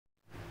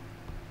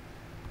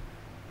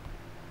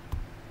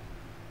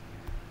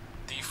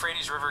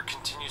Euphrates River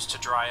continues to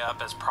dry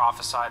up as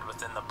prophesied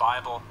within the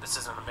Bible. This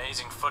is an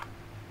amazing foot.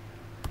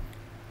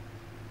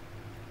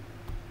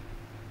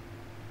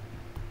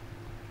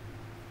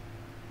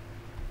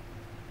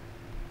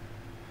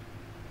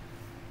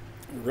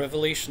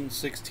 Revelation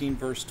 16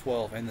 verse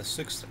 12, and the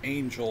sixth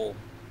angel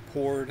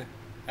poured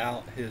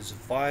out his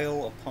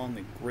vial upon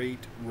the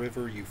great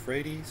river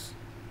Euphrates,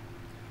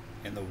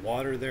 and the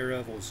water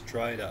thereof was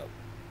dried up,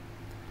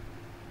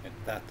 and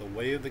that the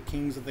way of the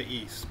kings of the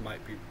east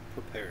might be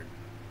prepared.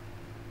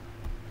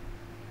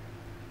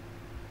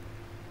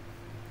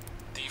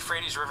 The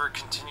Euphrates River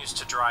continues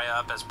to dry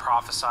up as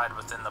prophesied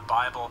within the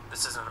Bible.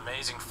 This is an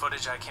amazing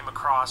footage I came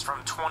across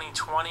from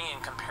 2020 in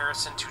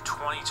comparison to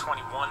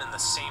 2021 in the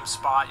same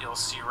spot. You'll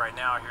see right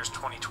now, here's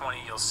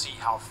 2020, you'll see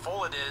how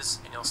full it is,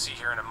 and you'll see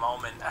here in a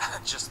moment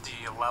just the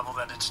level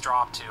that it's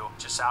dropped to.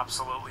 Just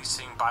absolutely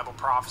seeing Bible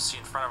prophecy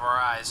in front of our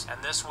eyes.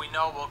 And this we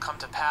know will come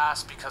to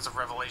pass because of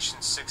Revelation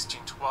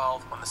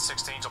 16:12, when the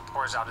sixth angel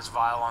pours out his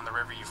vial on the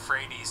river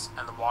Euphrates,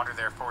 and the water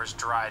therefore is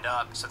dried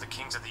up, so the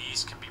kings of the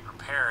east can be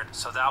prepared.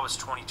 So that was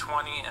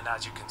 2020, and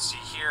as you can see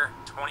here,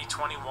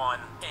 2021,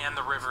 and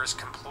the river is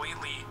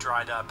completely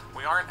dried up.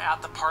 We aren't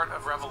at the part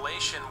of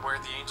Revelation where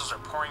the angels are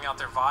pouring out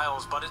their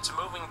vials, but it's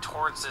moving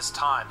towards this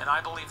time, and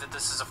I believe that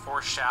this is a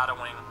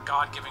foreshadowing,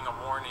 God giving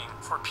a warning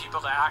for people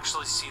to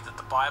actually see that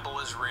the Bible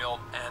is real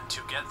and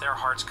to get their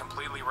hearts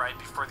completely right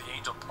before the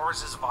angel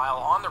pours his vial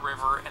on the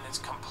river and it's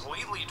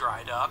completely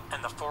dried up,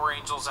 and the four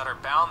angels that are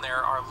bound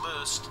there are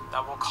loosed,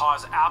 that will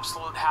cause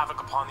absolute havoc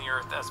upon the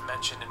earth as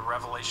mentioned in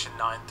Revelation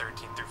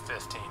 9:13 through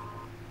 15.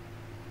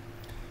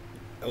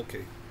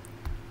 Okay.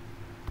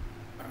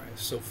 Alright,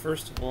 so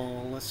first of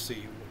all, let's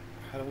see.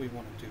 How do we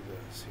want to do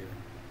this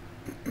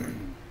here?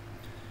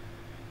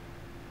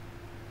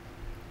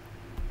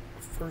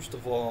 First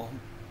of all,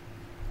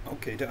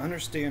 okay, to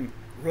understand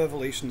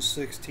Revelation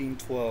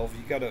 16:12,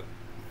 you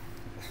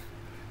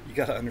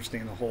gotta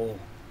understand the whole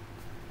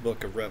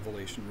book of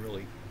Revelation,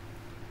 really.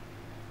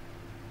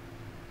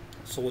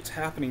 So what's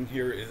happening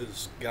here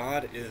is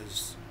God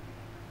is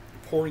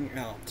pouring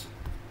out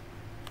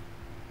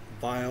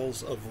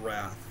vials of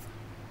wrath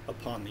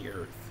upon the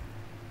earth.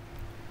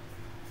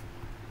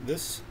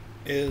 This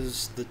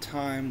is the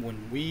time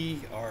when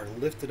we are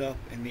lifted up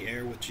in the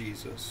air with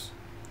Jesus,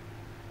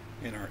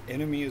 and our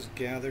enemy is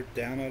gathered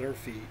down at our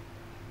feet,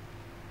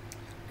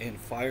 and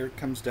fire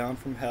comes down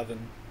from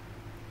heaven,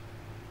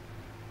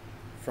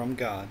 from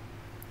God,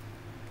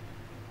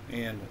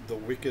 and the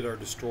wicked are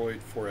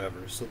destroyed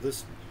forever. So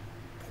this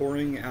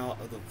pouring out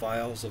of the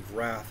vials of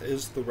wrath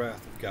is the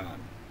wrath of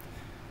God.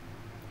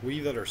 We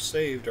that are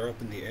saved are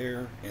up in the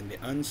air, and the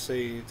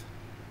unsaved,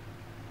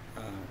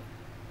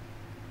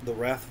 the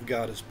wrath of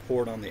God is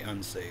poured on the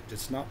unsaved.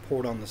 It's not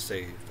poured on the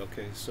saved.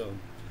 Okay, so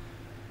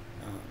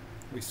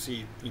we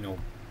see,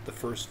 the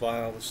first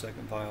vial, the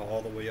second vial,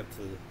 all the way up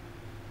to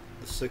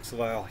the sixth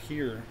vial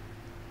here.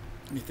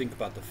 You think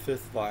about the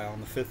fifth vial,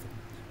 and the fifth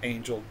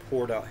angel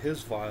poured out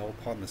his vial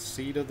upon the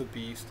seat of the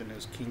beast, and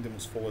his kingdom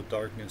was full of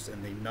darkness,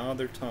 and they gnawed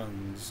their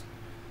tongues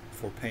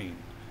for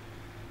pain,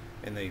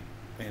 and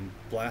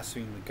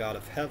blasphemed the God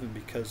of heaven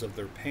because of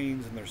their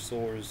pains and their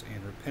sores,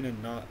 and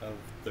repented not of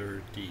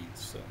their deeds.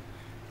 So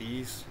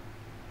this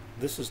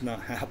is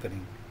not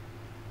happening.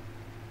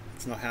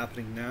 It's not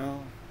happening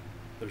now.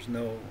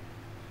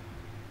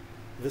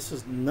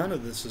 None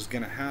of this is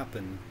going to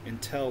happen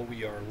until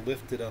we are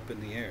lifted up in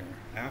the air.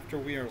 After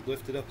we are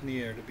lifted up in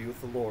the air to be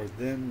with the Lord,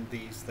 then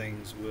these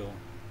things will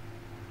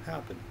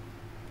happen.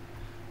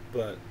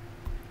 But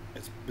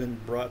it's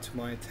been brought to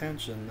my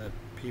attention that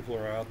people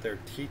are out there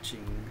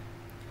teaching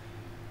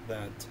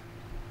that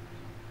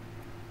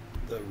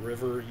the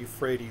river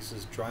Euphrates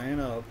is drying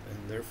up,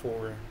 and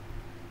therefore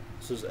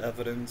this is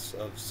evidence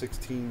of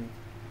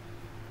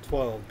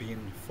 16:12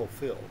 being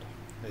fulfilled.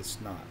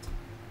 It's not.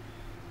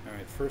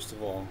 Alright, first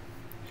of all,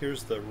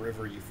 here's the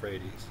river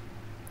Euphrates.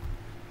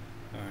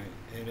 Alright,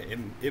 and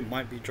it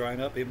might be drying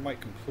up, it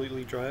might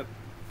completely dry up,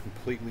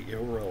 completely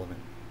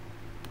irrelevant.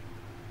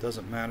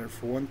 Doesn't matter.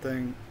 For one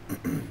thing,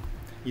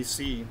 you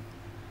see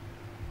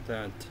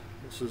that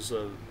this is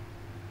a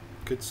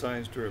good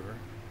sized river.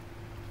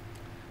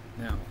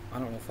 Now, I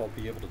don't know if I'll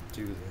be able to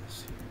do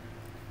this here.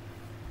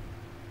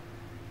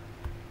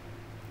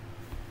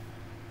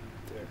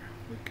 There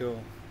we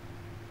go.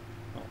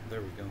 Oh,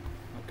 there we go.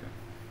 Okay.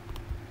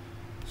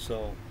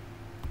 So,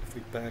 if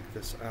we back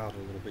this out a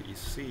little bit, you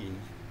see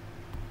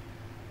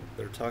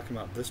they're talking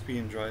about this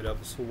being dried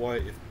up. So why,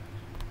 if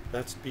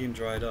that's being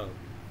dried up,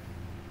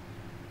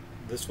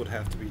 this would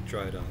have to be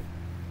dried up.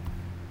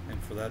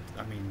 And for that,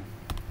 I mean,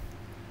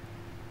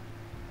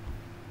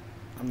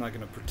 I'm not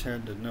going to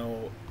pretend to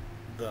know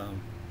the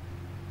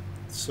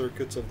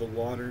circuits of the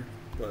water,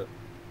 but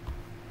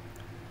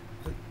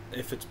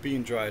if it's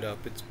being dried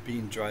up, it's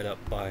being dried up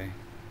by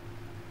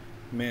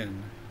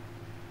men,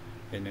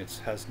 and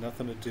it has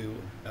nothing to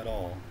do at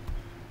all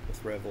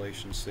with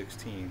Revelation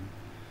 16.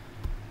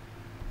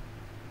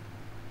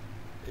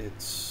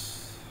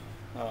 It's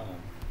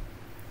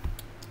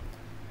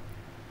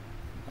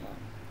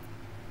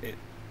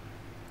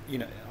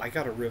I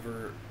got a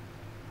river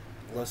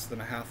less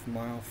than a half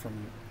mile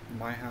from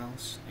my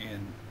house,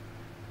 and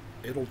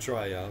it'll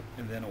dry up,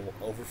 and then it'll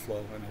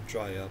overflow, and it'll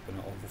dry up, and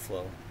it'll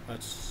overflow.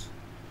 That's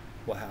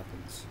what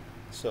happens.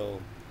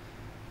 So,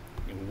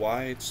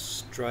 why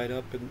it's dried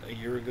up a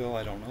year ago,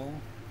 I don't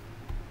know.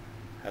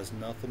 Has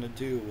nothing to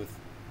do with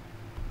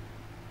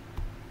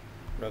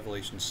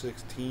Revelation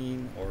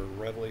 16 or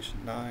Revelation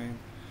 9.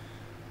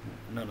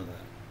 None of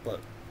that. But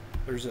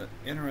there's an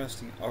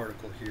interesting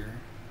article here.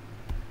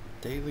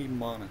 Daily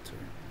Monitor.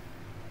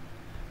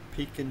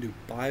 Peek into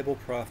Bible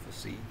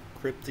prophecy.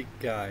 Cryptic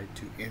guide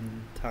to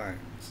end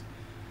times.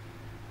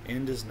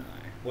 End is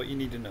nigh. What you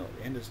need to know.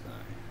 The end is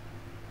nigh.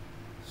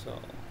 So,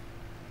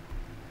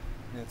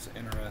 it's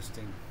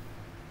interesting.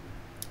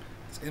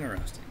 It's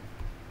interesting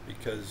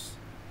because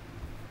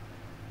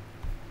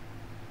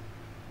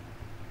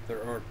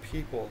there are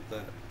people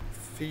that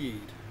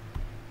feed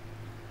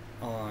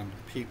on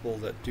people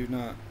that do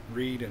not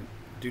read and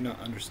do not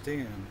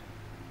understand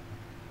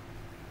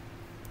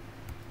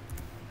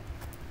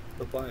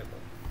the Bible.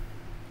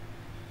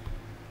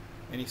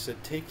 And he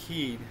said, "Take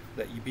heed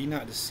that you be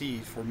not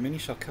deceived, for many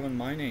shall come in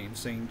my name,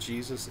 saying,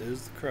 Jesus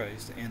is the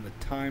Christ, and the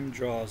time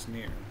draws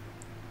near.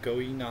 Go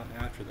ye not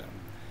after them."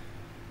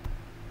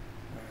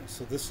 Alright,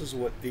 so this is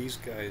what these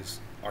guys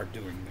are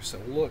doing. They say,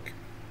 look,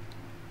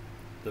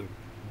 the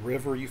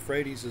river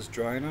Euphrates is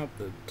drying up,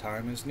 the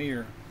time is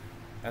near.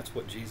 That's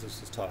what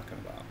Jesus is talking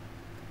about.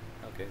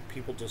 Okay,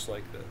 people just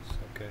like this,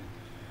 okay?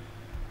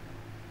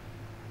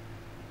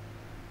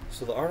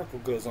 So the article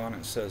goes on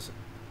and says,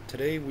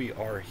 "Today we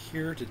are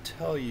here to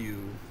tell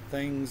you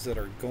things that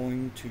are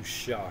going to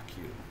shock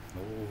you."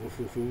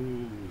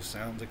 Oh,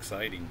 sounds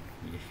exciting.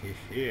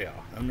 Yeah,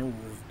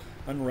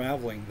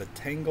 unraveling the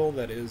tangle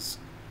that is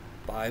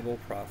Bible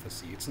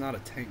prophecy. It's not a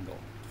tangle.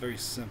 It's very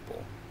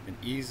simple and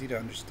easy to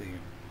understand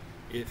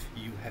if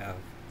you have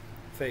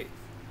faith.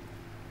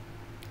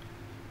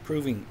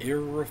 Proving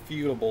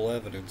irrefutable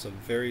evidence of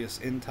various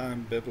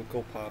end-time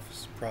biblical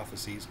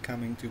prophecies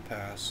coming to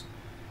pass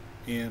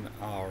in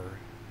our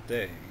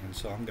day. And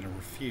so I'm going to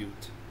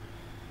refute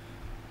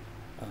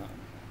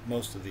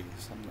most of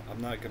these.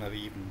 I'm not going to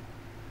even,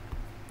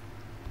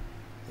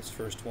 this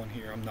first one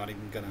here, I'm not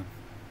going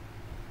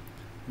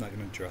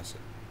to address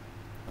it.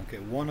 Okay,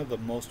 one of the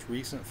most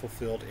recent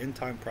fulfilled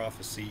end-time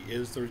prophecy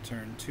is the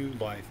return to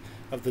life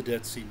of the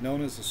Dead Sea,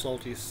 known as the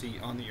saltiest sea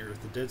on the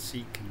earth. The Dead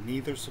Sea can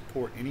neither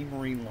support any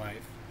marine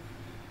life,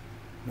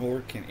 nor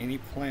can any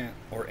plant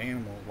or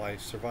animal life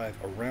survive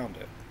around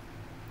it.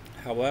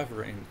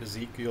 However, in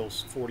Ezekiel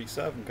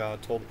 47,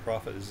 God told the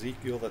prophet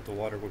Ezekiel that the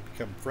water would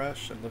become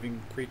fresh and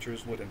living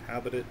creatures would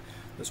inhabit it.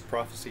 This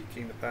prophecy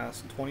came to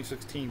pass in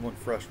 2016 when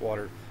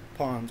freshwater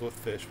ponds with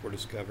fish were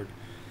discovered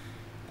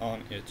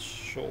on its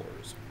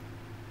shores.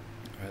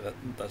 Alright,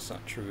 that's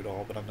not true at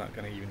all, but I'm not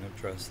going to even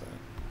address that.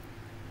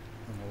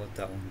 I'm going to let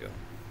that one go.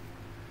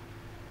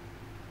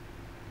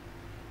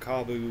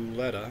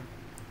 Kabuleta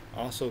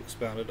also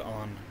expounded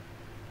on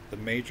the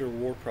major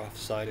war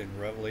prophesied in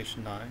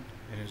Revelation 9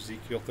 and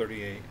Ezekiel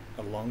 38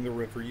 along the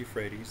river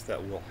Euphrates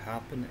that will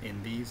happen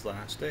in these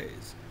last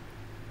days.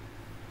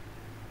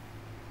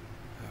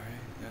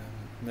 Alright,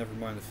 never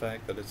mind the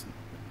fact that it's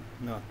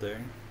not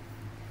there.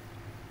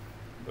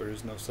 There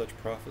is no such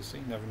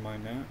prophecy, never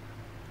mind that.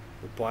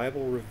 The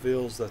Bible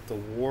reveals that the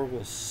war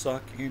will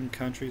suck in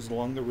countries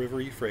along the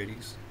river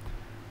Euphrates,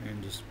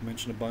 and just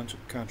mention a bunch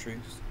of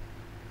countries.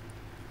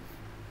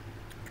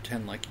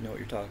 Pretend like you know what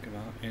you're talking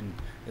about. And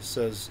it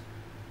says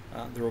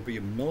there will be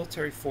a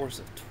military force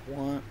of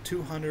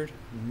 200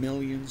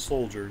 million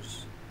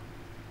soldiers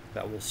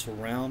that will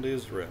surround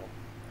Israel.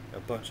 A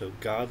bunch of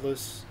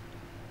godless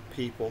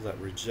people that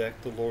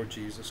reject the Lord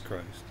Jesus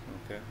Christ.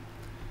 Okay?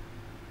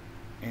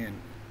 And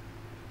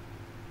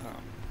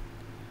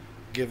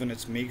given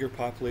its meager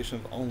population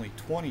of only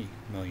 20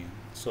 million,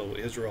 so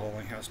Israel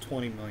only has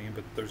 20 million,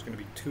 but there's going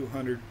to be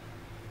 200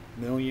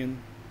 million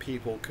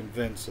people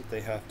convinced that they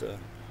have to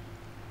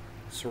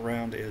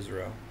surround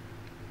Israel.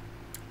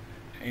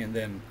 And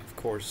then, of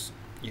course,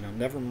 you know,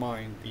 never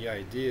mind the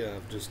idea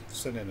of just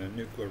sending a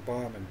nuclear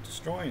bomb and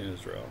destroying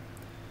Israel.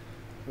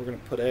 We're going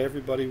to put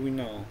everybody we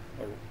know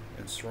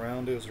and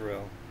surround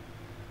Israel.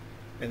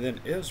 And then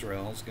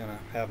Israel is going to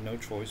have no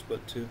choice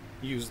but to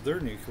use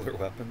their nuclear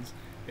weapons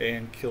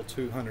and kill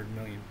 200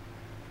 million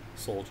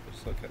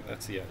soldiers. Okay,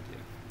 that's the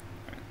idea.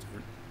 Right.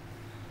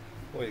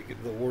 Boy,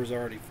 the war's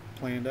already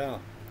planned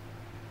out.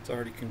 It's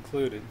already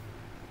concluded.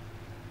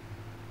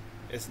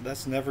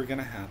 That's never going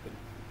to happen.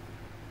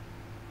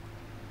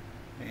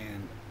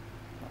 And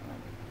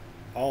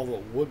all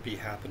that would be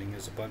happening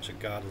is a bunch of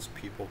godless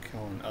people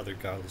killing other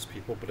godless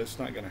people, but it's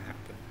not going to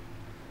happen.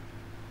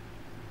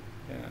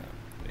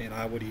 And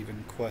I would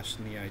even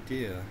question the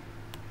idea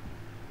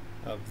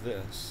of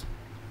this.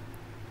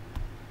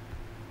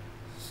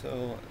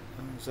 So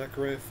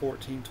Zechariah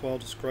 14:12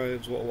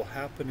 describes what will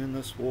happen in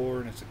this war,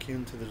 and it's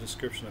akin to the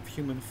description of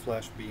human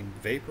flesh being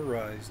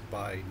vaporized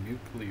by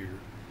nuclear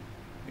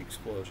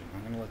explosion.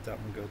 I'm going to let that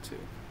one go too.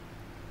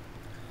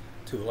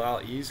 To allow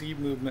easy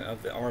movement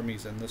of the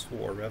armies in this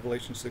war,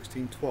 Revelation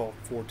 16:12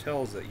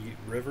 foretells that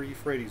river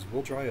Euphrates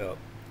will dry up,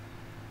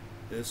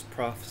 This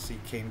prophecy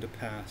came to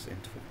pass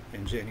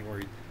in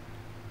January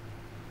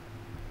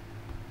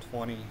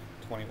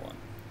 2021.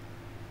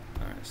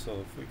 Alright,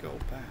 so if we go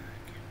back.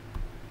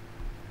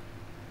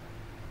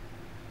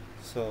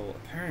 So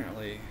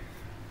apparently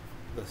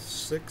the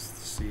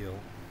sixth seal,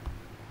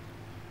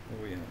 where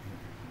are we at here?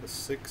 The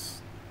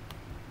sixth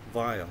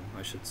vial,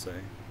 I should say,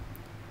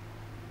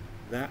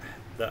 that's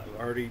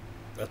already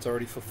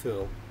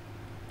fulfilled.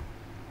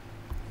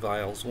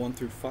 Vials 1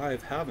 through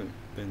 5 haven't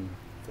been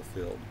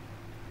fulfilled,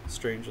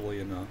 strangely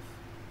enough.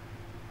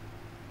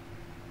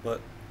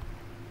 But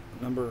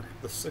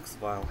the sixth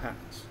vial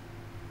has.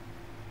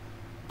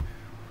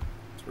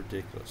 It's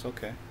ridiculous.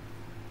 Okay.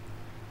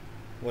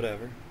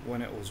 Whatever.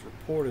 When it was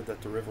reported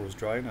that the river was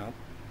drying up,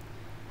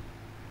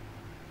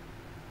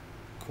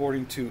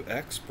 according to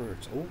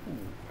experts,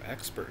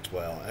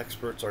 well,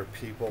 experts are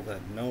people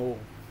that know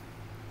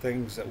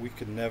things that we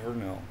could never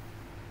know.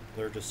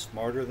 They're just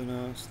smarter than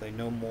us, they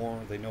know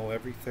more, they know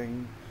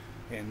everything,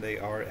 and they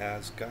are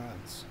as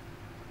gods.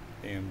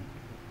 And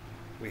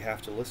we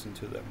have to listen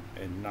to them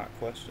and not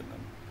question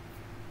them.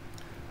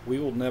 We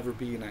will never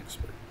be an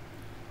expert.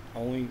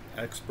 Only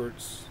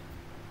experts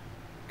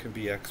can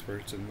be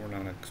experts, and we're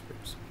not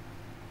experts.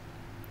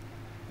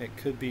 It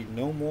could be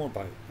no more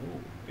by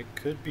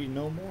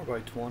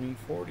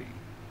 2040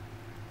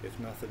 if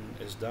nothing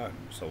is done.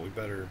 So we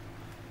better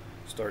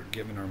start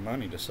giving our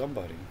money to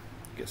somebody,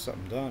 get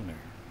something done there.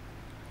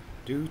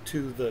 Due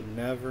to the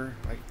never,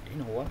 you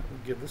know what? We'll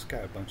give this guy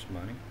a bunch of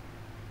money,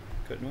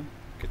 couldn't we?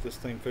 Get this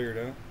thing figured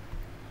out.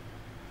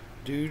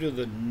 Due to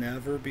the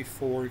never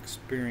before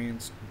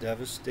experienced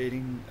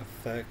devastating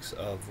effects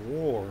of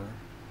war,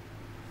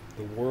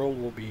 the world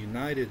will be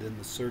united in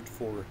the search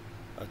for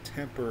a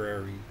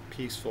temporary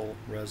peaceful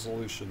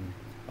resolution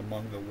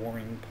among the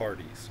warring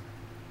parties.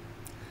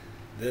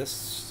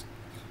 This,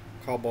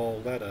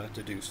 Kabbaletta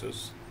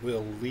deduces,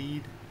 will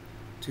lead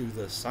to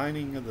the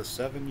signing of the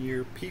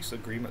 7-year peace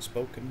agreement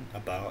spoken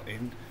about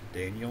in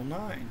Daniel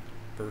 9,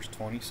 verse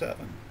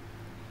 27.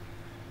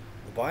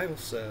 The Bible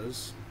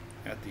says,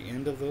 at the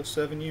end of those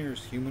 7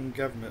 years, human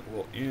government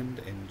will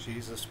end and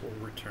Jesus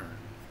will return.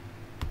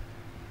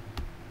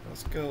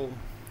 Let's go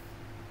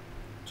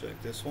check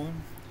this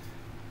one.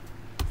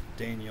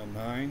 Daniel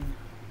 9,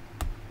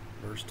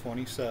 verse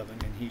 27,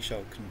 and he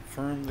shall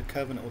confirm the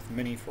covenant with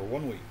many for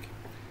 1 week.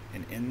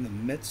 And in the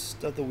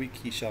midst of the week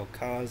he shall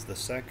cause the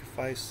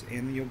sacrifice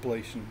and the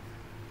oblation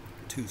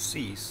to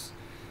cease,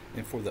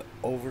 and for the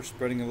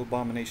overspreading of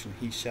abomination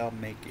he shall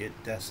make it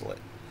desolate,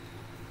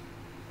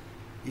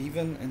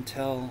 even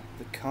until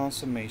the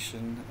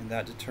consummation, and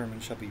that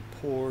determined shall be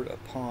poured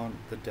upon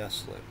the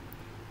desolate.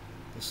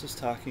 This is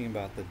talking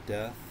about the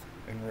death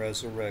and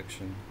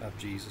resurrection of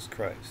Jesus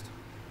Christ.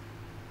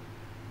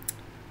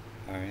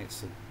 Alright,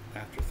 so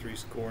after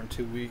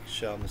 62 weeks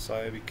shall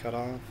Messiah be cut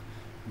off.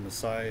 The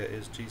Messiah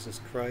is Jesus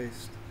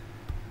Christ.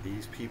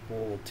 These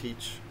people will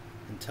teach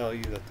and tell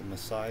you that the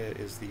Messiah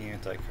is the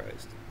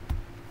Antichrist.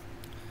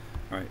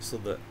 Alright, so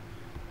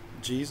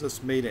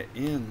Jesus made an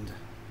end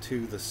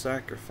to the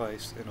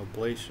sacrifice and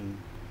oblation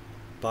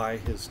by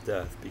his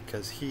death,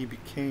 because he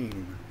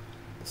became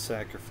the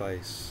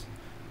sacrifice,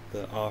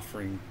 the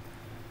offering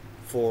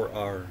for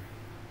our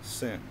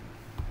sin.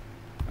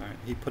 Alright,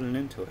 he put an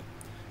end to it.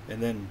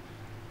 And then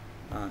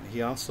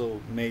he also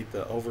made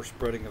the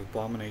overspreading of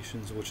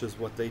abominations, which is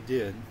what they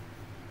did.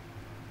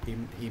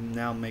 He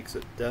now makes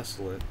it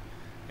desolate.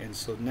 And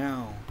so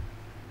now,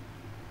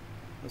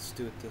 let's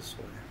do it this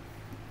way.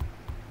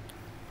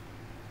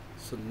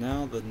 So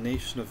now the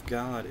nation of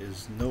God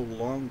is no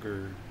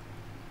longer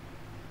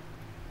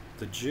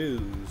the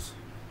Jews,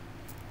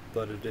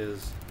 but it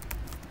is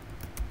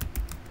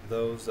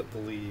those that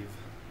believe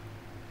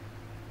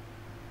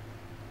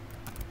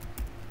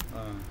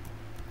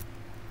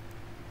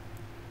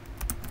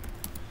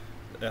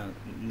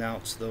now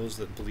it's those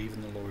that believe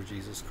in the Lord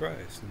Jesus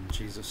Christ. And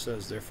Jesus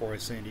says, therefore I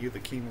say unto you, the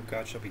kingdom of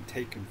God shall be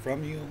taken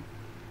from you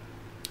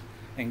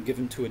and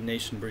given to a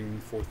nation bringing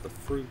forth the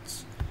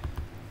fruits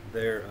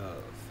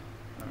thereof.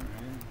 Alright.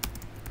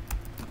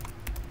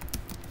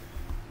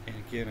 And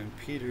again in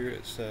Peter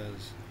it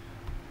says,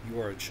 you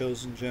are a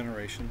chosen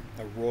generation,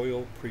 a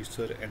royal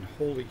priesthood, and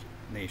holy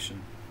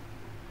nation,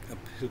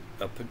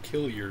 a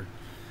peculiar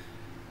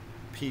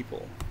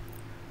people.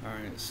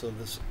 Alright, so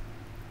this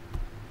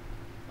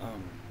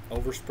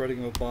overspreading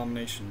of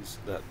abominations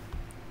that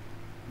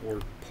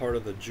were part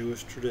of the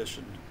Jewish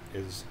tradition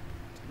is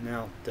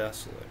now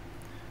desolate.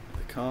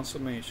 The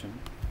consummation,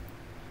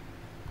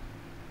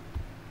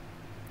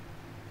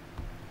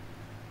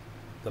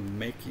 the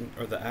making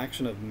or the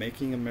action of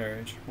making a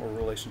marriage or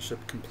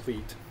relationship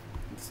complete.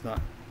 It's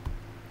not,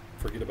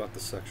 forget about the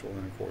sexual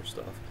intercourse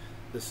stuff.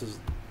 This is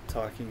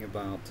talking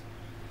about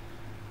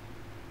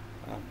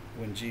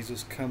when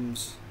Jesus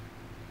comes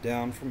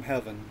down from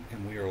heaven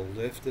and we are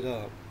lifted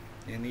up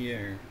in the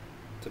air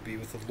to be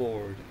with the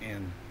Lord,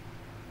 and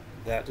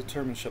that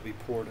determined shall be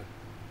poured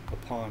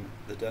upon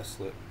the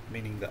desolate,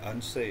 meaning the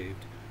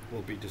unsaved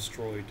will be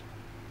destroyed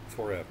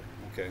forever.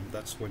 Okay,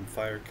 that's when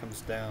fire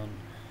comes down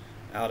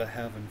out of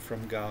heaven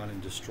from God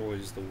and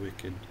destroys the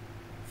wicked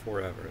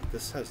forever.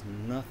 This has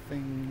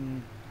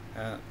nothing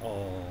at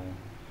all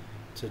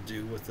to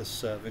do with the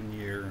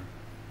 7-year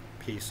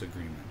peace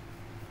agreement.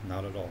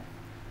 Not at all.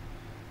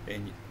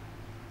 And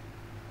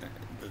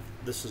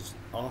this is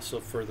also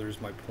furthers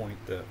my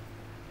point that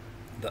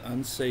the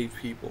unsaved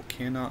people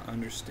cannot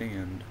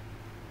understand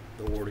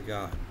the Word of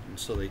God, and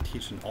so they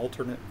teach an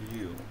alternate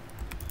view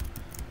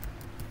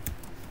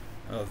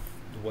of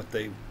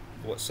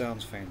what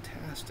sounds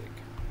fantastic.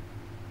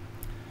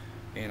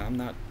 And I'm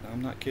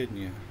not kidding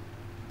you.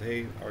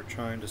 They are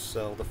trying to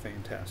sell the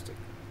fantastic.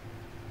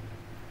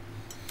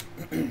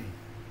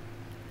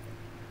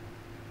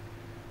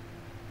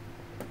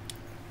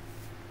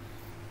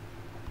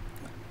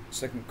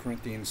 2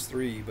 Corinthians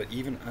 3, but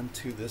even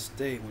unto this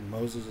day when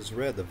Moses is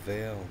read, the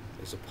veil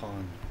is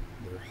upon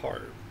their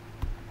heart.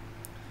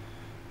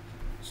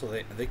 So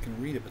they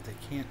can read it, but they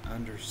can't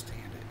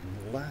understand it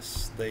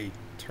unless they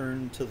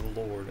turn to the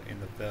Lord,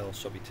 and the veil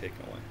shall be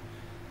taken away.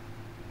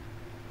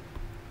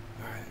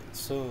 Alright,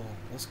 so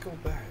let's go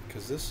back,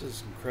 because this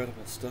is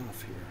incredible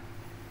stuff here.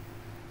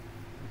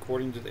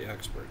 According to the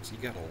experts, you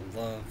gotta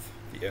love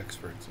the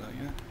experts, don't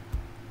you?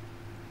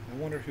 I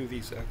wonder who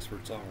these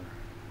experts are.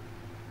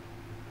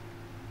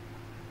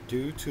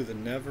 Due to the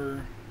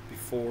never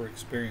before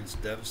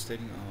experienced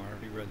devastating, oh, I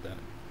already read that.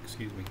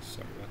 Excuse me,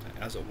 sorry about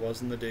that. As it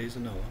was in the days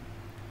of Noah.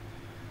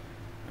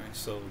 Alright,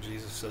 so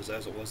Jesus says,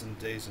 as it was in the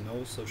days of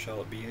Noah, so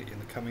shall it be in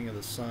the coming of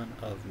the Son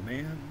of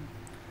Man.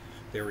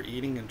 They were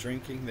eating and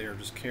drinking, they are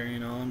just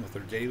carrying on with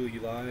their daily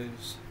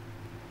lives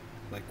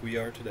like we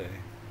are today.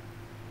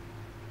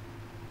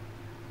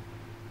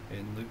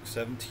 In Luke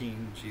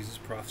 17, Jesus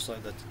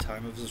prophesied that the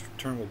time of his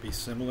return will be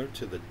similar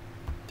to the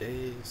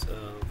days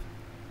of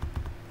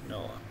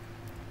Noah.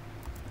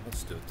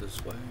 Let's do it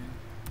this way.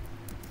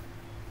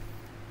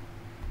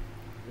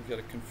 We've got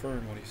to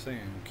confirm what he's saying.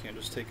 We can't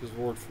just take his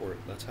word for it.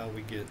 That's how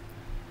we get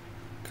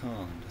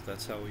conned.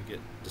 That's how we get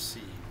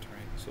deceived,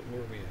 right? So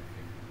where are we at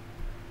here?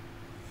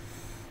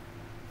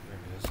 There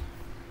it is.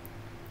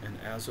 And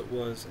as it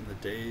was in the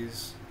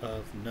days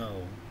of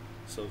Noah,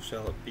 so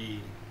shall it be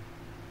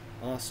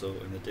also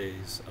in the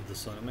days of the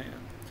Son of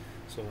Man.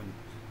 So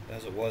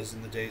as it was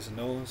in the days of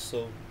Noah,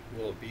 so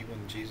will it be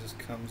when Jesus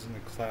comes in the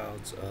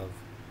clouds of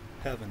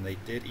heaven. They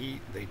did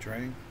eat, they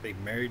drank, they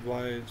married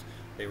wives,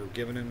 they were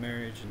given in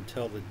marriage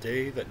until the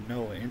day that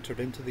Noah entered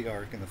into the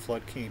ark and the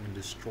flood came and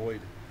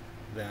destroyed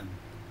them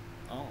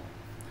all.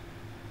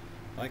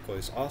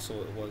 Likewise,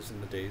 also it was in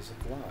the days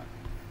of Lot.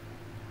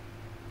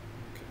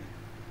 Okay,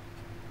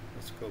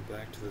 let's go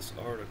back to this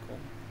article.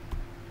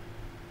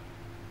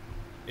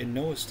 In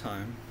Noah's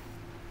time,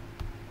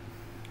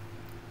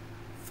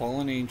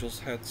 fallen angels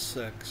had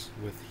sex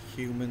with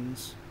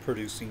humans,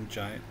 producing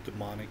giant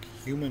demonic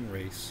human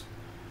race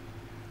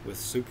with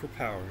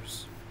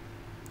superpowers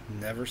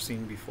never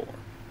seen before.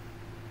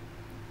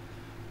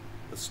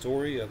 The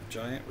story of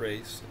giant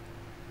race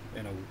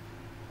and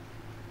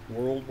a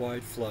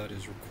worldwide flood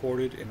is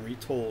recorded and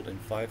retold in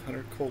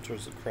 500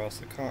 cultures across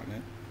the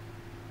continent.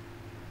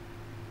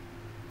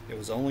 It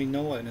was only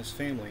Noah and his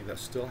family that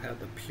still had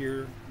the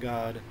pure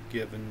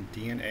God-given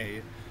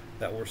DNA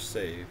that were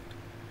saved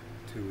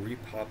to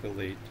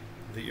repopulate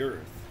the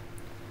earth.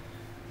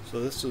 So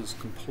this is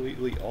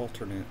completely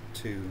alternate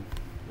to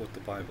what the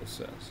Bible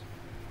says.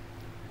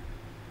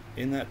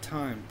 In that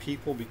time,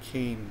 people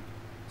became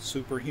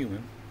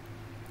superhuman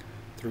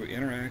through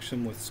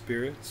interaction with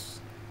spirits,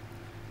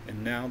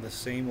 and now the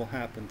same will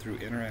happen through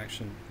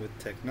interaction with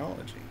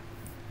technology.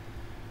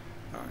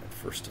 Alright,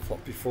 first of all,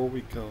 before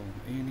we go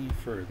any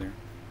further,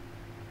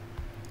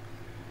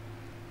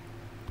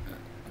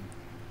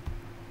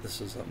 this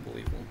is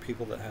unbelievable.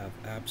 People that have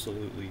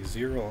absolutely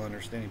zero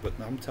understanding, but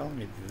I'm telling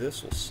you,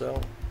 this will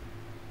sell.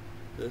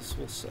 This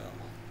will sell.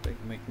 They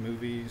can make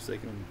movies, they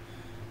can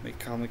make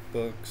comic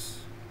books.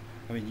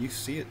 I mean, you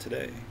see it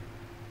today.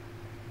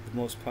 The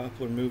most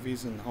popular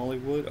movies in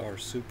Hollywood are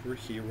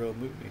superhero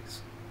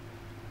movies.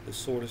 This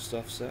sort of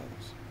stuff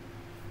sells.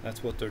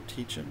 That's what they're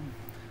teaching,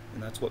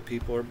 and that's what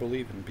people are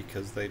believing,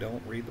 because they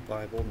don't read the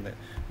Bible,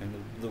 and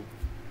the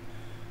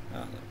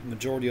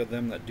majority of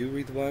them that do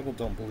read the Bible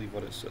don't believe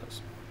what it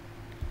says.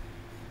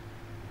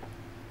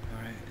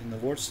 Alright, and the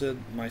Lord said,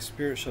 my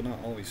spirit shall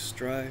not always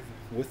strive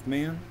with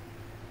man,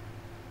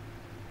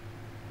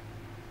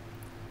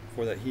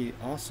 for that he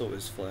also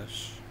is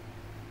flesh.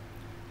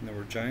 And there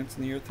were giants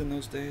in the earth in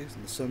those days,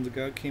 and the sons of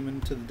God came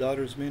into the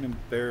daughters of men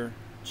and bare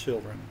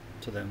children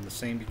to them. The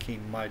same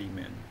became mighty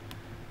men.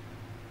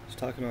 It's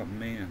talking about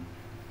man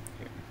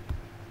here,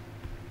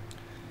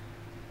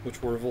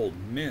 which were of old,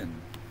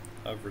 men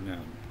of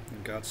renown.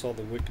 And God saw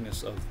the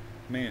wickedness of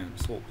man.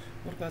 So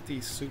what about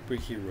these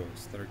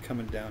superheroes that are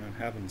coming down and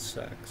having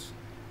sex?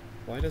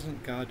 Why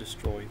doesn't God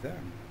destroy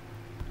them?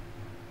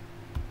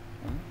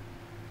 Huh?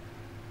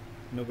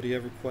 Nobody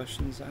ever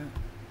questions that?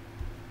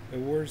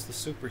 And where's the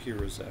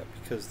superheroes at?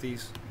 Because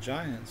these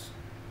giants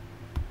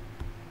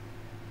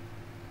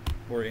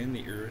were in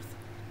the earth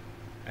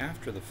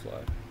after the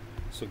flood.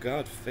 So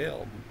God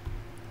failed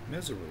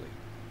miserably.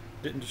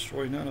 Didn't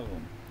destroy none of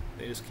them.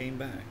 They just came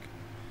back.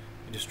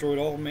 He destroyed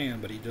all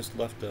man, but he just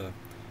left a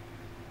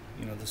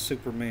you know, the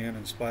Superman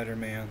and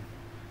Spider-Man,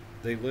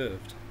 they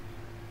lived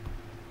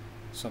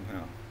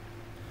somehow.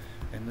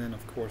 And then,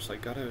 of course, I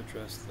gotta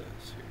address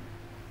this here.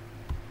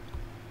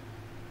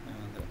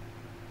 That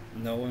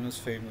Noah and his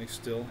family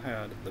still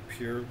had the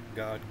pure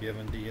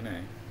God-given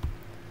DNA.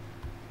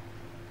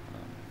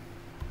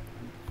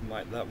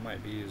 That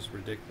might be as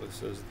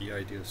ridiculous as the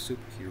idea of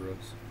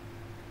superheroes.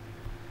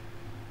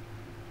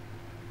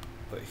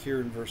 But here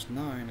in verse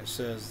 9 it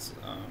says,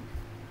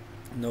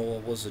 Noah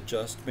was a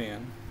just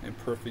man and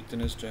perfect in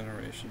his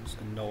generations,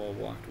 and Noah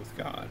walked with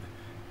God.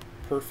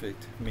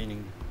 Perfect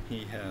meaning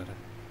he had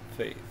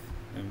faith,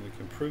 and we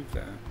can prove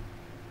that,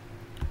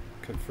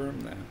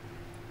 confirm that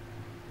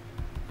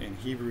in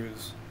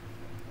Hebrews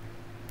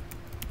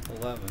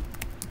 11.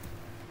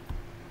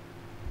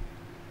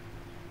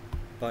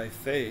 By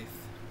faith,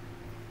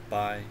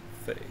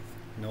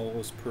 Noah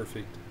was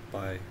perfect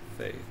by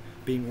faith,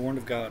 being warned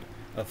of God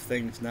of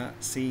things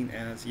not seen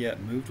as yet,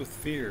 moved with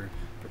fear,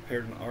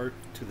 prepared an ark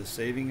to the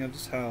saving of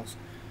his house,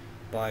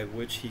 by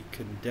which he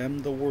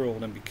condemned the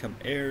world and become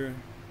heir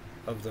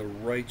of the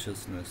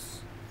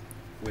righteousness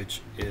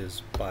which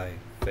is by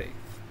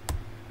faith.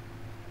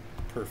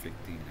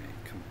 Perfect DNA.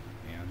 Come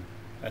on, man.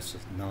 That's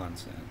just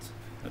nonsense.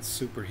 That's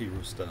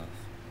superhero stuff.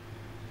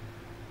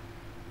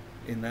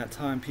 In that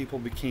time, people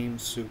became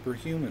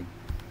superhuman.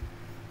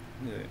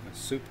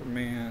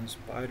 Superman,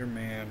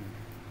 Spiderman,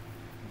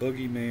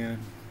 boogieman,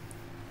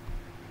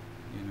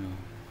 you know,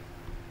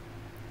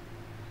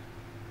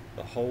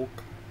 the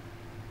Hulk,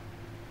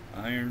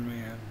 Iron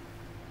Man,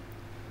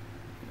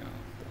 you know,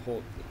 the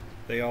whole,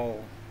 they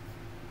all,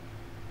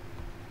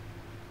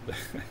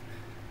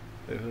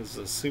 it was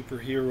a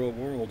superhero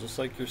world, just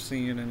like you're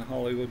seeing in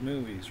Hollywood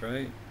movies,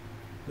 right?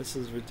 This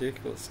is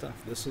ridiculous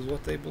stuff. This is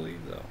what they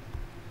believe, though.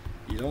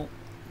 You don't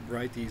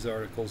write these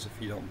articles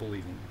if you don't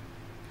believe them.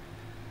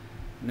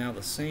 Now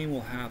the same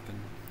will happen.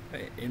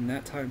 In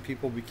that time,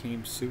 people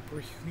became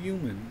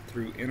superhuman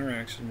through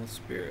interaction with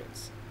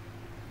spirits.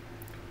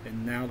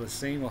 And now the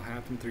same will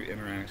happen through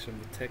interaction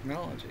with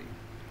technology.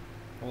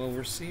 Well,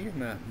 we're seeing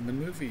that in the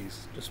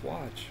movies. Just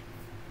watch.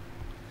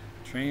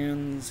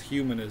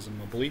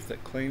 Transhumanism, a belief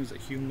that claims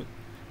that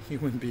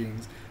human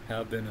beings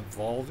have been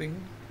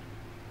evolving,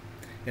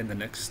 and the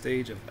next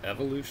stage of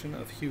evolution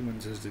of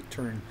humans is to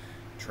turn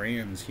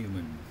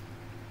transhuman.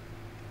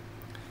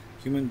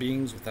 Human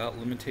beings without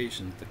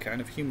limitations, the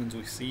kind of humans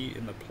we see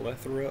in the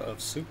plethora of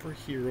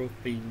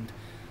superhero-themed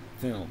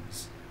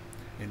films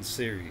and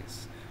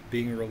series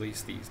being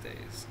released these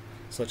days,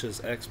 such as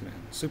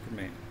X-Men,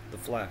 Superman, The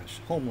Flash,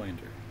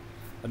 Homelander,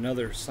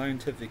 another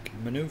scientific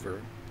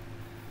maneuver,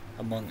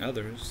 among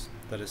others,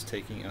 that is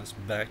taking us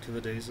back to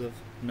the days of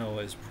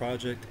Noah's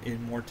Project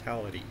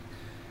Immortality.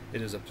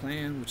 It is a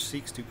plan which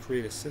seeks to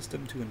create a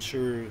system to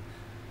ensure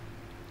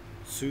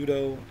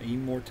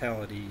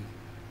pseudo-immortality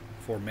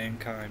for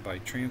mankind by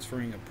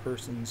transferring a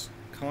person's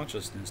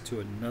consciousness to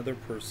another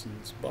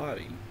person's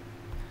body.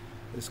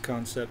 This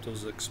concept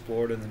was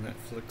explored in the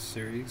Netflix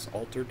series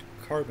Altered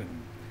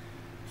Carbon.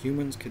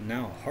 Humans can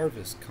now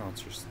harvest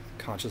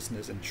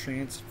consciousness and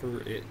transfer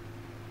it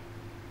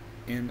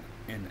in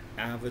an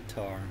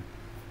avatar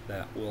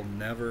that will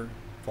never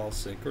fall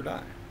sick or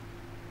die.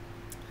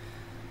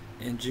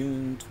 In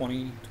June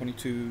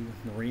 2022,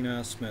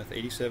 Marina Smith,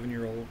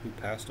 87-year-old, who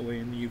passed away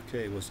in the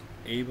UK, was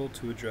able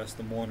to address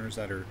the mourners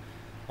at her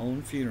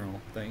own funeral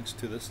thanks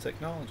to this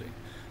technology.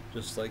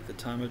 Just like the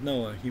time of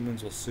Noah,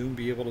 humans will soon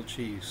be able to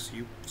achieve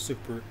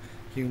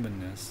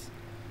superhumanness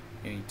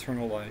and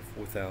eternal life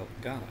without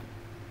God.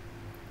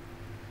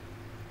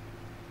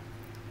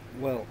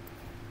 Well,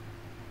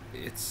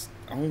 it's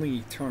only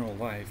eternal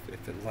life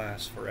if it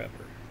lasts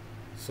forever,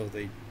 so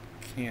they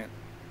can't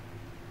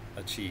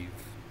achieve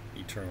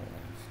eternal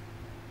life.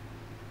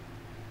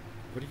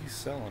 What are you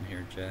selling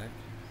here, Jack?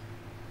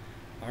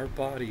 Our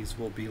bodies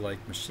will be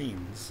like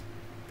machines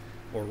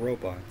or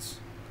robots,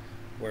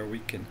 where we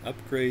can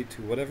upgrade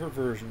to whatever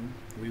version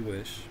we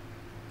wish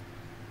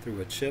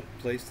through a chip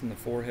placed in the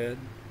forehead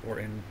or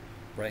in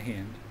right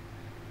hand,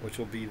 which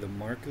will be the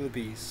mark of the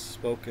beast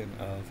spoken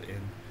of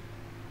in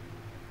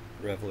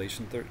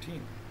Revelation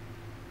 13.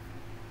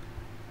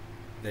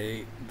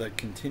 The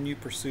continued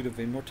pursuit of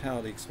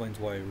immortality explains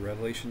why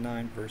Revelation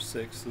 9 verse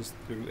 6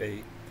 through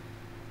 8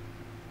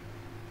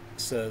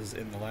 says,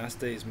 "In the last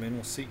days men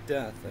will seek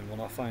death and will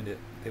not find it.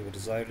 They will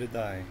desire to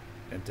die,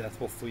 and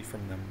death will flee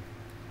from them."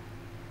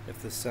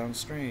 If this sounds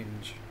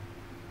strange,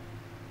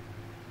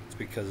 it's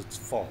because it's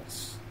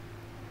false.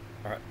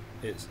 Or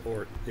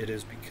it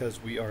is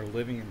because we are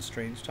living in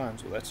strange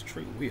times. Well, that's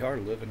true. We are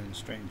living in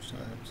strange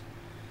times.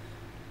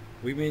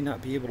 We may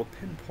not be able to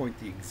pinpoint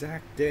the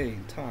exact day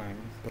and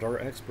time, but our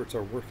experts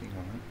are working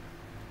on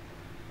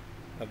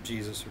it, of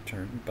Jesus'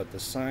 return. But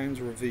the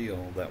signs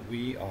reveal that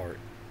we are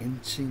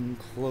inching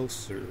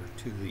closer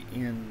to the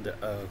end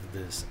of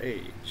this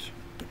age.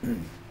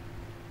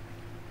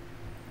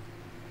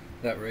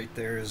 That right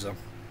there is a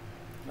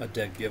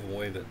dead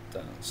giveaway that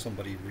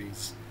somebody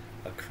reads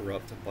a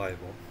corrupt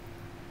Bible.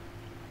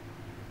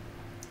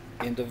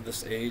 End of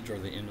this age or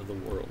the end of the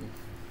world.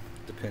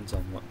 Depends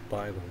on what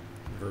Bible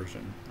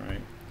version,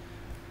 right?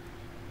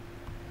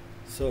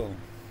 So,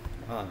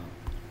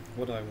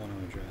 what do I want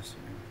to address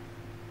here?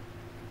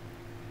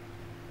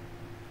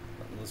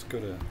 Let's go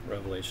to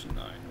Revelation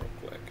 9 real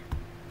quick.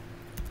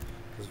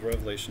 Because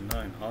Revelation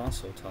 9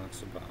 also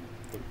talks about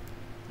the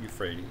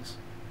Euphrates.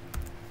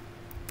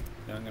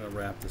 Now I'm going to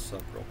wrap this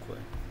up real quick.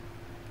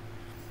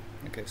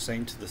 Okay,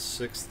 saying to the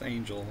sixth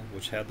angel,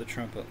 which had the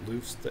trumpet,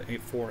 loose the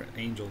four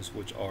angels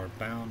which are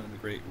bound in the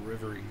great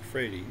river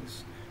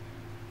Euphrates.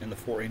 And the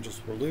four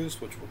angels were loosed,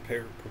 which were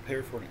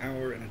prepared for an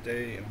hour and a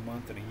day and a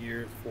month and a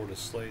year for to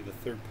slay the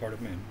third part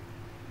of men.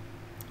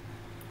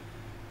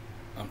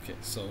 Okay,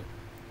 so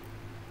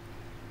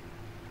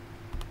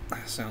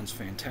that sounds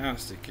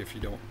fantastic if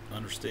you don't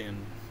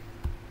understand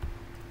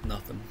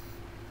nothing.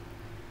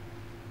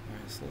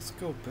 Alright, so let's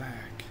go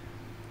back.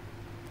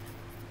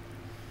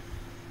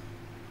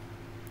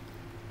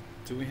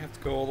 Do we have to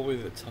go all the way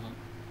to the top?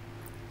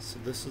 So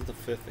this is the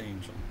fifth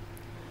angel.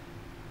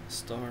 A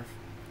star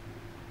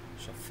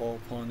shall fall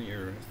upon the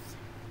earth,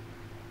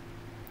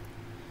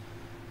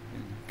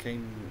 and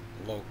came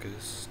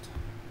locust,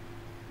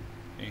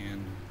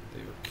 and they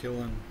were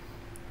killing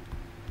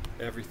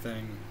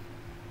everything,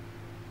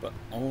 but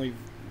only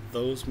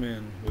those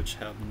men which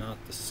have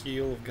not the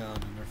seal of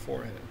God on their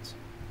foreheads.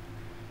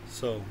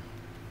 So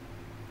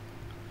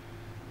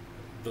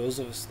those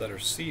of us that are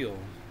sealed,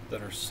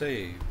 that are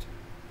saved,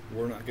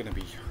 we're not going to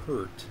be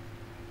hurt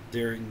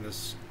during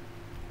this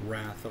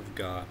wrath of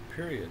God,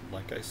 period.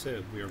 Like I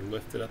said, we are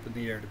lifted up in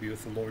the air to be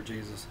with the Lord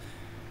Jesus,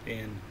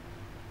 and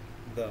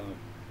the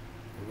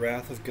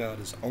wrath of God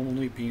is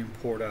only being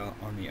poured out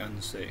on the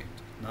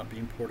unsaved, not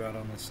being poured out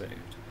on the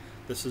saved.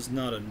 This is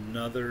not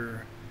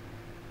another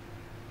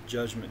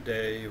judgment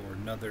day or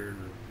another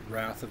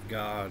wrath of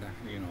God,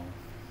 you know.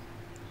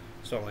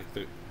 It's not like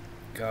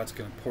God's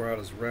going to pour out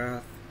his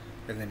wrath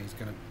and then he's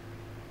going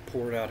to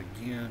pour it out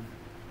again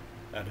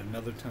at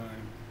another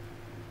time.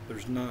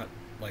 There's not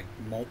like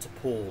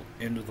multiple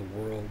end of the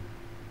world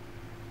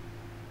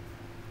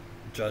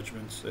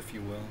judgments, if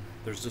you will.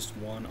 There's just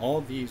one.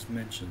 All these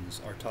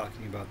mentions are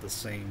talking about the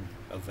same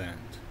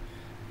event.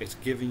 It's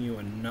giving you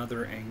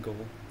another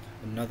angle,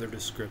 another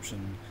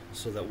description,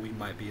 so that we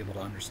might be able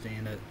to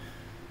understand it.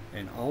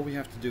 And all we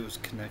have to do is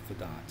connect the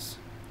dots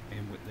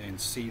and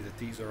see that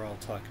these are all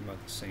talking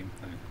about the same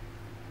thing.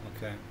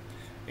 Okay?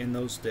 In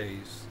those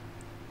days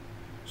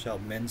shall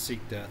men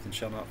seek death, and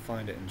shall not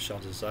find it, and shall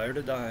desire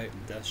to die,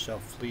 and death shall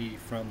flee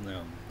from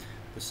them.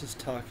 This is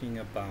talking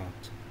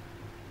about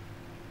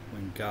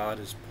when God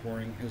is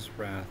pouring his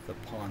wrath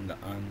upon the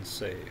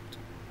unsaved.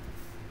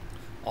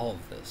 All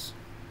of this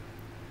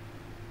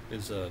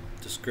is a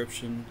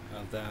description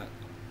of that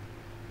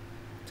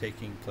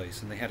taking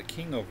place. And they had a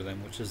king over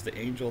them, which is the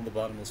angel of the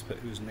bottomless pit,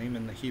 whose name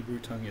in the Hebrew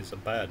tongue is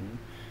Abaddon,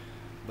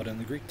 but in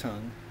the Greek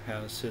tongue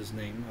has his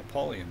name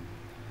Apollyon.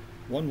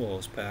 One woe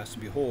is past,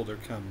 and behold, there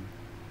come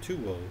two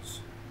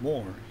woes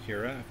more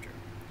hereafter.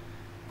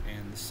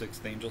 And the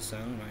sixth angel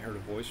sounded, and I heard a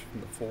voice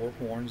from the four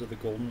horns of the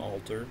golden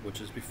altar,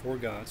 which is before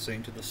God,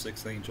 saying to the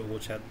sixth angel,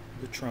 which had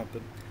the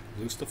trumpet,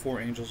 loose the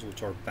four angels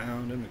which are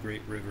bound in the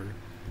great river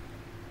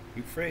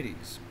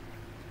Euphrates.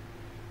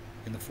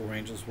 And the four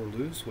angels were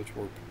loose, which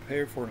were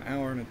prepared for an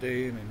hour and a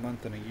day and a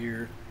month and a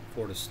year,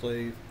 for to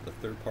slay the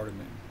third part of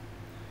men.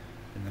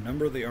 And the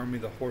number of the army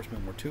of the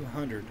horsemen were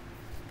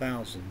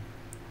 200,000,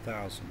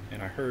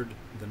 and I heard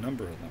the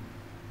number of them.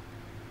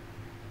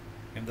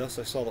 And thus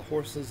I saw the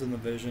horses in the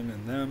vision,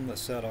 and them that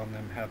sat on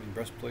them, having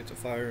breastplates of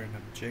fire, and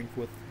of jank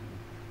with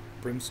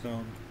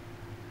brimstone.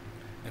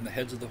 And the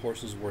heads of the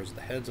horses were as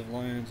the heads of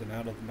lions, and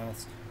out of the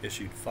mouths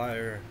issued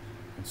fire,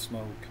 and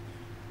smoke,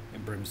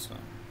 and brimstone.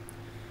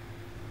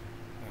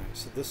 Alright,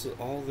 so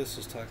all this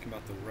is talking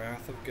about the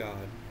wrath of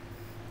God,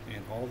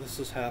 and all this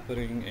is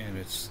happening, and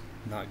it's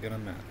not going to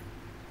matter.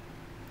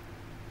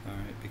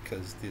 Alright,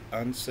 because the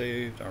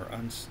unsaved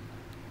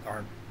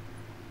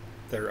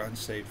they're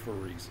unsaved for a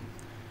reason.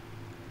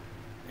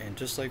 And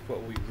just like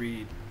what we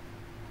read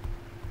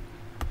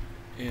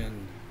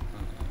in,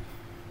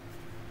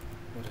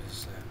 what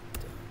is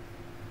that,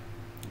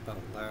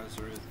 about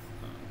Lazarus,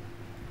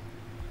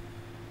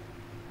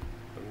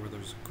 where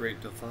there's a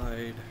great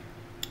divide,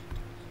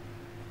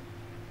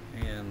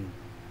 and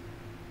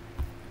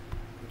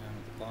go down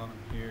at the bottom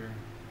here,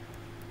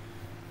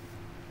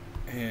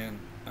 and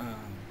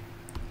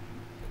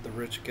the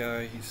rich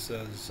guy, he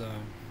says,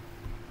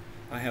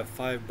 I have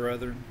 5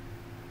 brethren,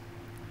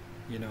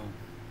 you know,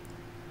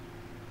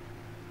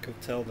 go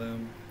tell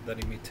them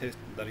that he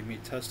may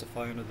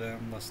testify unto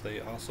them, lest they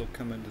also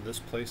come into this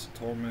place of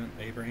torment.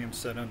 Abraham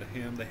said unto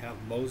him, they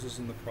have Moses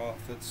and the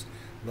prophets,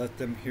 let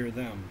them hear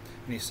them.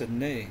 And he said,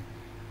 Nay,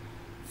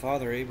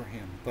 Father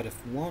Abraham, but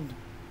if one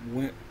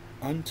went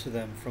unto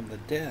them from the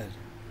dead,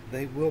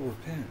 they will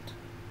repent.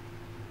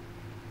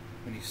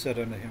 And he said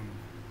unto him,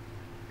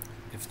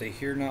 If they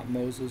hear not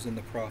Moses and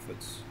the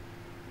prophets,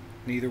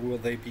 neither will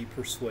they be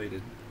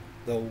persuaded,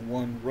 though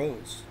one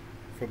rose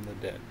from the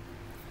dead.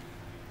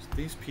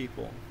 These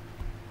people,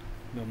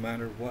 no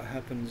matter what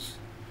happens,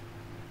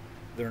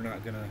 they're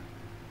not going to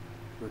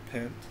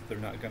repent. They're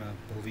not going to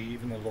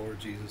believe in the Lord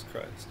Jesus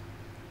Christ.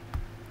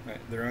 Right?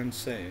 They're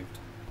unsaved,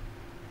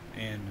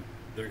 and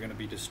they're going to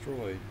be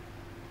destroyed.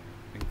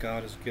 And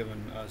God has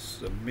given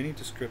us many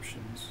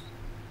descriptions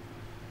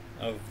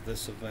of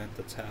this event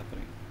that's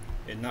happening,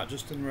 and not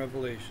just in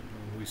Revelation.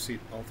 We see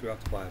it all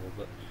throughout the Bible,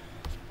 but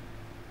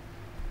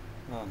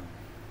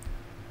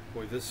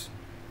boy, this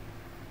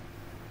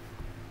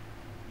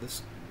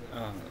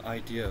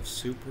idea of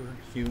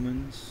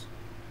superhumans,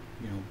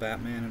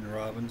 Batman and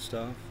Robin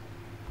stuff,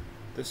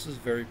 this is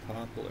very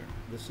popular.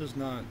 This is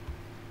not,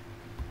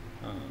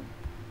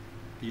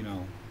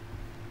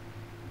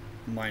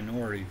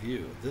 minority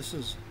view. This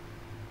is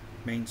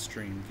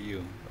mainstream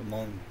view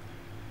among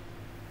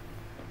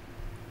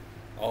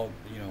all,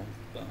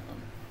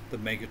 the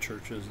mega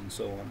churches and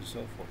so on and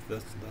so forth.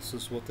 This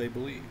is what they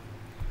believe.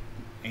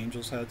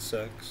 Angels had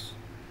sex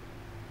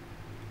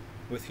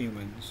with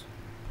humans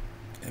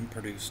and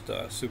produced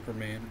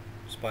Superman,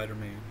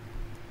 Spiderman,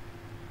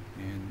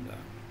 and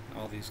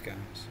all these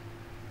guys.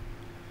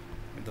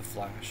 And the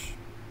Flash.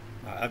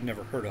 I've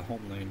never heard of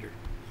Homelander.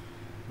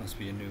 Must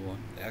be a new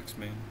one. The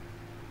X-Men,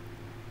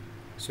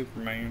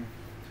 Superman.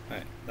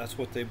 That's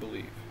what they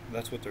believe.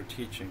 That's what they're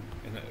teaching,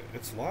 and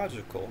it's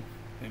logical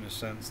in a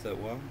sense that,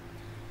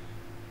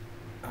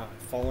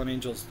 fallen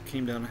angels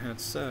came down and had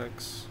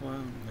sex,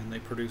 and they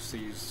produced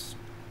these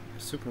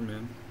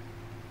supermen.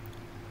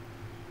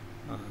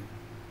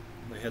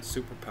 They had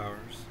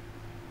superpowers.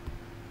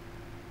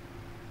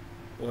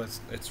 Well,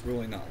 it's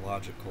really not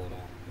logical at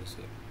all, is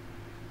it?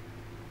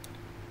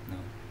 No,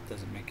 it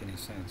doesn't make any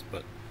sense,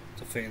 but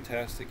it's a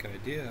fantastic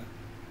idea,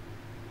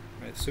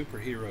 right?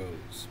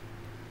 Superheroes.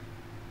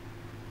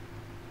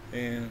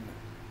 And,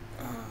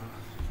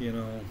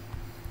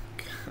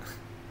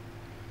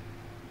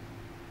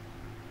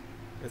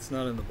 it's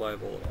not in the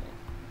Bible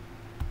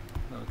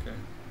at all. Okay,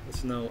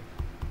 there's no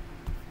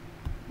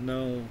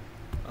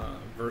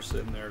verse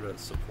in there to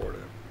support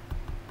it,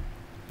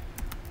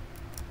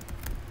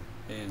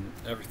 and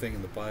everything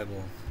in the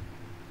Bible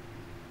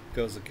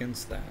goes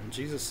against that. And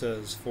Jesus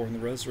says, "For in the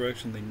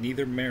resurrection they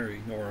neither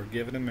marry nor are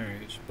given in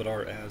marriage, but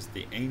are as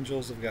the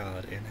angels of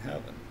God in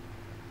heaven."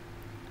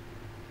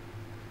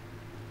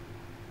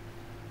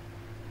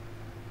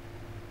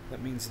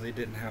 That means they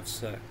didn't have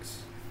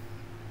sex.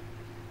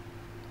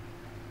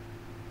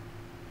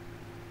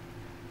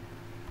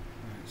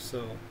 Alright,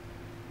 so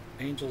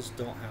angels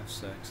don't have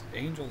sex.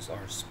 Angels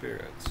are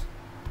spirits.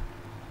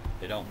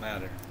 They don't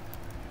matter.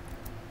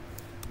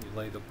 You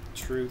lay the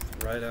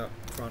truth right out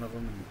in front of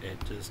them, and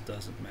it just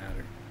doesn't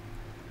matter.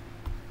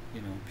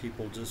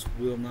 People just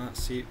will not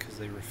see it because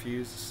they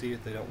refuse to see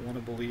it. They don't want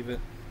to believe it.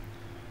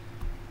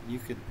 You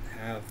could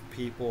have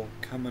people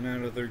coming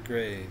out of their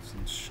graves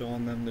and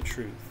showing them the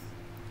truth,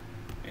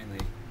 and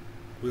they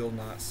will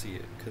not see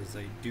it because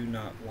they do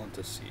not want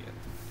to see it.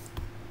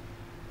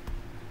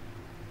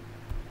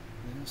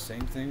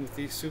 Same thing with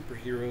these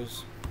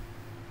superheroes.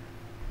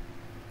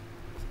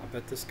 I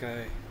bet this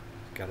guy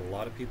got a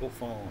lot of people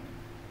following him.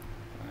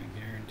 I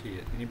guarantee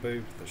it. Anybody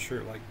with a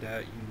shirt like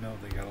that,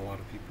 they got a lot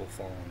of people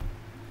following him.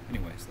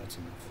 Anyways, that's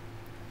enough.